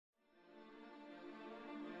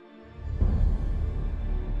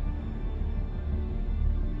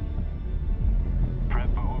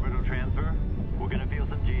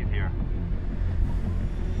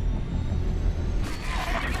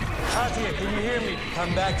hear me?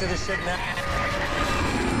 Come back to the ship now.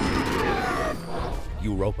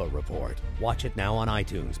 Europa Report. Watch it now on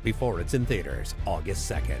iTunes before it's in theaters August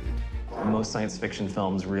 2nd. Most science fiction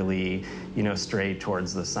films really, stray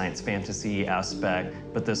towards the science fantasy aspect,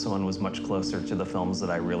 but this one was much closer to the films that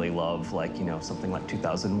I really love, like, something like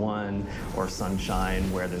 2001 or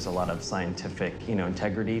Sunshine, where there's a lot of scientific,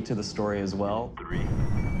 integrity to the story as well. 3, 2,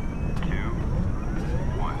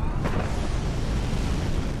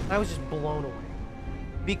 1. I was just blown away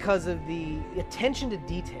because of the attention to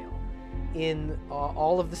detail in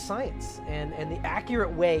all of the science and the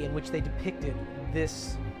accurate way in which they depicted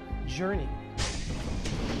this journey.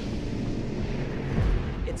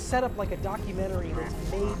 It's set up like a documentary that's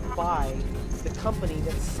made by the company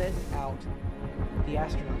that sent out the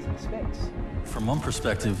astronauts into space. From one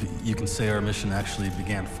perspective, you can say our mission actually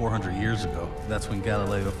began 400 years ago. That's when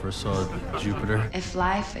Galileo first saw Jupiter. If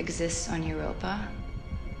life exists on Europa,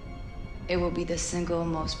 it will be the single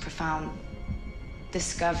most profound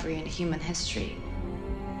discovery in human history.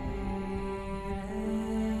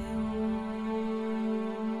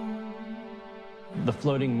 The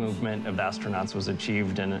floating movement of the astronauts was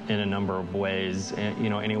achieved in a number of ways,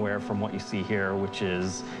 anywhere from what you see here, which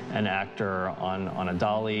is an actor on a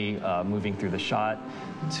dolly moving through the shot,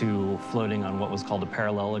 to floating on what was called a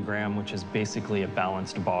parallelogram, which is basically a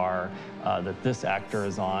balanced bar that this actor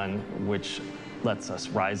is on, which lets us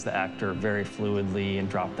rise the actor very fluidly and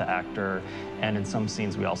drop the actor. And in some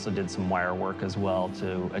scenes, we also did some wire work as well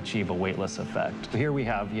to achieve a weightless effect. Here we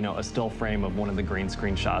have, a still frame of one of the green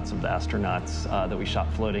screen shots of the astronauts that we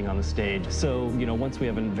shot floating on the stage. So, once we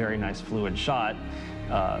have a very nice fluid shot,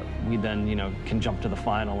 we then, can jump to the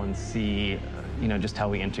final and see, just how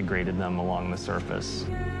we integrated them along the surface.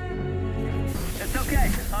 It's okay.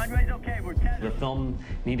 Andre's okay. We're 10. The film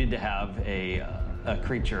needed to have a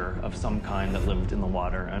creature of some kind that lived in the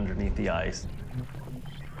water underneath the ice.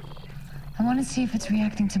 I want to see if it's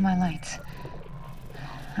reacting to my lights.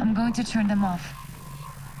 I'm going to turn them off.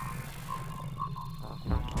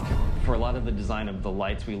 For a lot of the design of the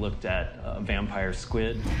lights, we looked at vampire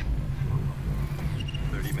squid.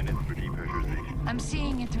 30 minutes for depressurization. I'm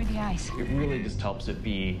seeing it through the ice. It really just helps it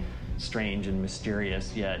be strange and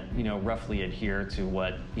mysterious, yet, roughly adhere to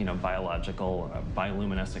what, biological,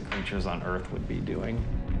 bioluminescent creatures on Earth would be doing.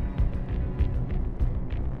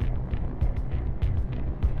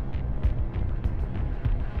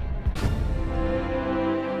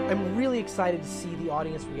 I'm really excited to see the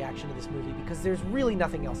audience reaction to this movie because there's really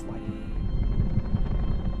nothing else like it.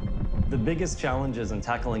 The biggest challenges in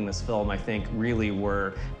tackling this film, I think, really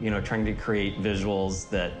were, trying to create visuals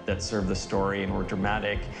that serve the story and were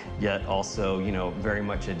dramatic, yet also, very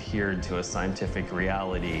much adhered to a scientific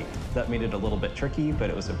reality. That made it a little bit tricky, but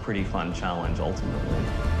it was a pretty fun challenge ultimately.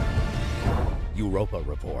 Europa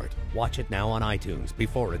Report. Watch it now on iTunes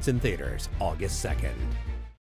before it's in theaters August 2nd.